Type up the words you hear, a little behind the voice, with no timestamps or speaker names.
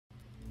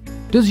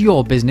Does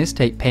your business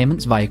take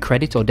payments via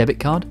credit or debit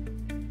card?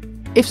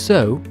 If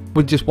so,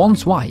 with just one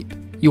swipe,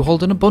 you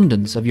hold an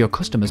abundance of your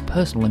customers'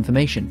 personal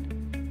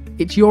information.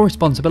 It's your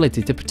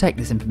responsibility to protect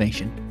this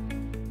information.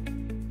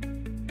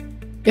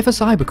 If a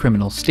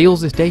cybercriminal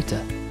steals this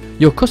data,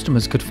 your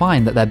customers could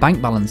find that their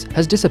bank balance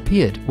has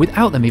disappeared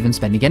without them even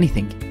spending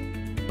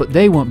anything. But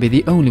they won't be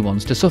the only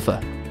ones to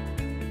suffer.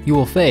 You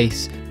will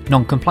face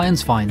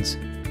non-compliance fines,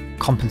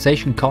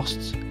 compensation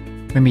costs,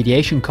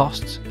 remediation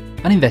costs,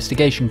 and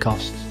investigation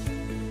costs.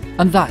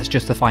 And that's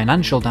just the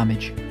financial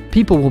damage.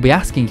 People will be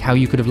asking how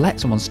you could have let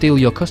someone steal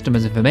your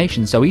customers'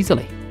 information so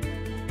easily.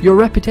 Your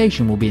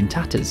reputation will be in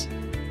tatters.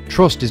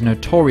 Trust is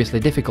notoriously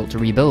difficult to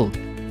rebuild.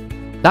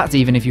 That's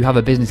even if you have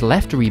a business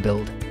left to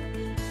rebuild.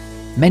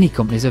 Many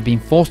companies have been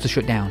forced to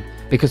shut down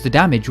because the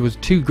damage was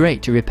too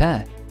great to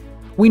repair.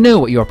 We know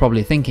what you're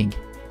probably thinking.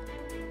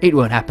 It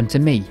won't happen to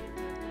me.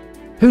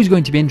 Who's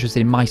going to be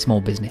interested in my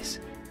small business?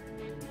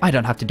 I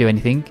don't have to do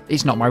anything,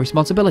 it's not my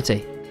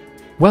responsibility.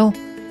 Well,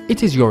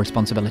 it is your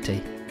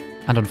responsibility.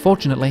 And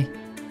unfortunately,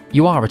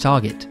 you are a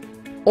target.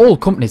 All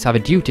companies have a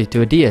duty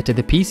to adhere to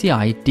the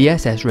PCI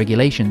DSS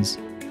regulations.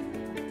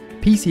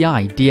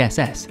 PCI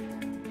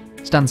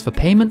DSS stands for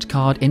Payment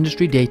Card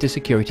Industry Data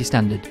Security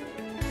Standard.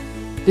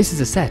 This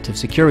is a set of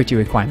security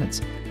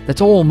requirements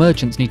that all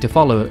merchants need to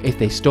follow if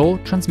they store,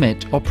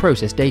 transmit, or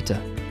process data.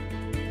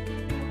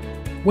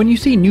 When you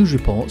see news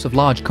reports of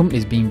large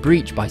companies being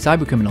breached by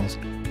cybercriminals,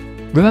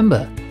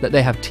 remember that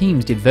they have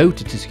teams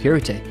devoted to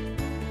security.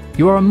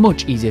 You are a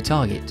much easier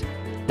target.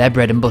 They're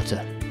bread and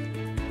butter.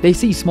 They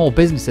see small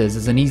businesses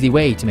as an easy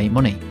way to make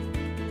money.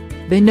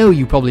 They know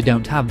you probably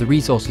don't have the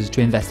resources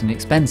to invest in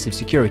expensive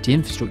security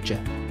infrastructure.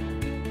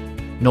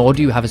 Nor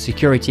do you have a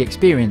security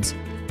experience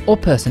or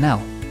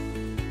personnel.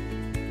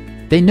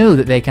 They know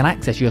that they can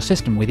access your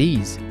system with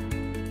ease.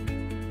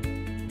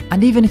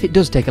 And even if it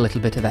does take a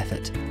little bit of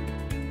effort,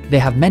 they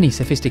have many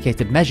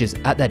sophisticated measures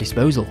at their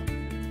disposal.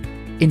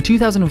 In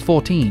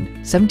 2014,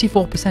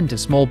 74% of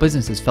small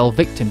businesses fell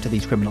victim to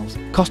these criminals,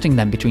 costing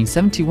them between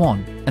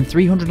 £71,000 and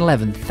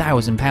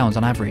 £311,000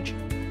 on average.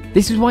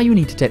 This is why you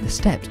need to take the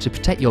steps to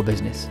protect your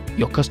business,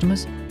 your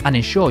customers, and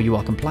ensure you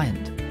are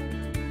compliant.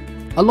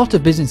 A lot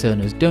of business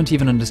owners don't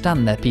even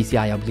understand their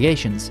PCI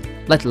obligations,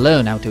 let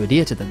alone how to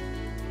adhere to them.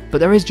 But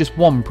there is just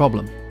one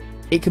problem.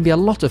 It can be a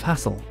lot of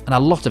hassle and a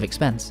lot of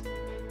expense.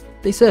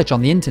 They search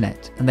on the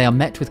internet and they are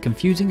met with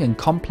confusing and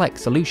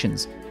complex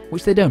solutions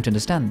which they don't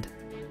understand.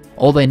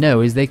 All they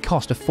know is they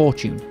cost a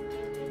fortune.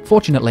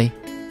 Fortunately,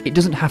 it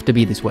doesn't have to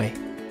be this way.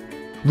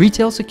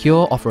 Retail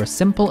Secure offer a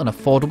simple and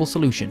affordable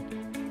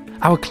solution.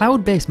 Our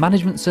cloud-based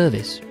management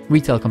service,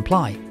 Retail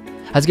Comply,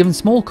 has given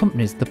small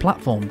companies the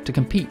platform to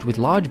compete with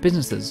large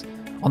businesses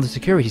on the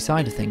security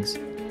side of things.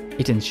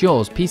 It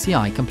ensures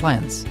PCI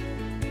compliance,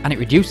 and it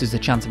reduces the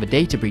chance of a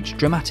data breach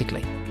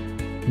dramatically.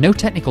 No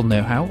technical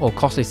know-how or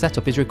costly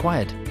setup is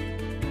required.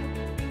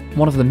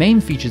 One of the main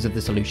features of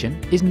the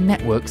solution is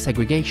network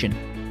segregation.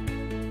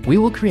 We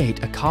will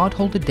create a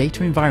cardholder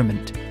data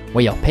environment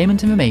where your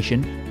payment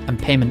information and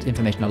payment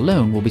information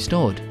alone will be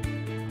stored.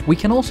 We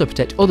can also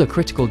protect other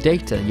critical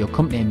data your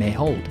company may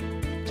hold,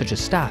 such as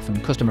staff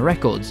and customer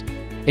records,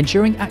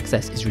 ensuring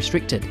access is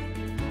restricted.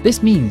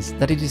 This means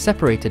that it is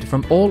separated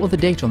from all other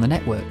data on the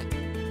network.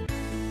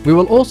 We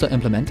will also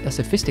implement a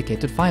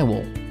sophisticated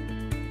firewall.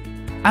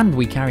 And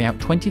we carry out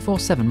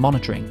 24/7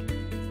 monitoring.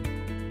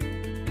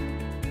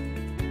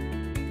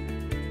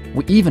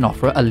 We even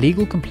offer a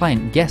legal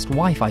compliant guest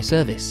Wi-Fi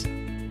service.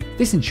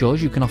 This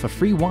ensures you can offer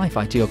free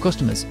Wi-Fi to your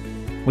customers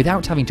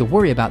without having to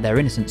worry about their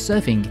innocent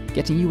surfing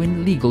getting you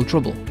in legal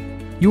trouble.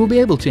 You will be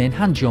able to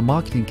enhance your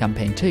marketing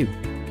campaign too,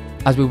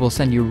 as we will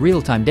send you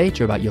real-time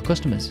data about your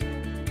customers.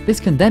 This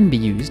can then be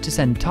used to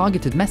send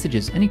targeted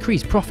messages and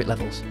increase profit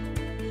levels.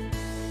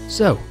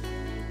 So,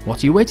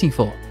 what are you waiting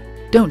for?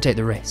 Don't take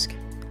the risk.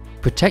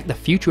 Protect the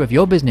future of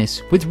your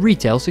business with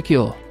Retail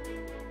Secure.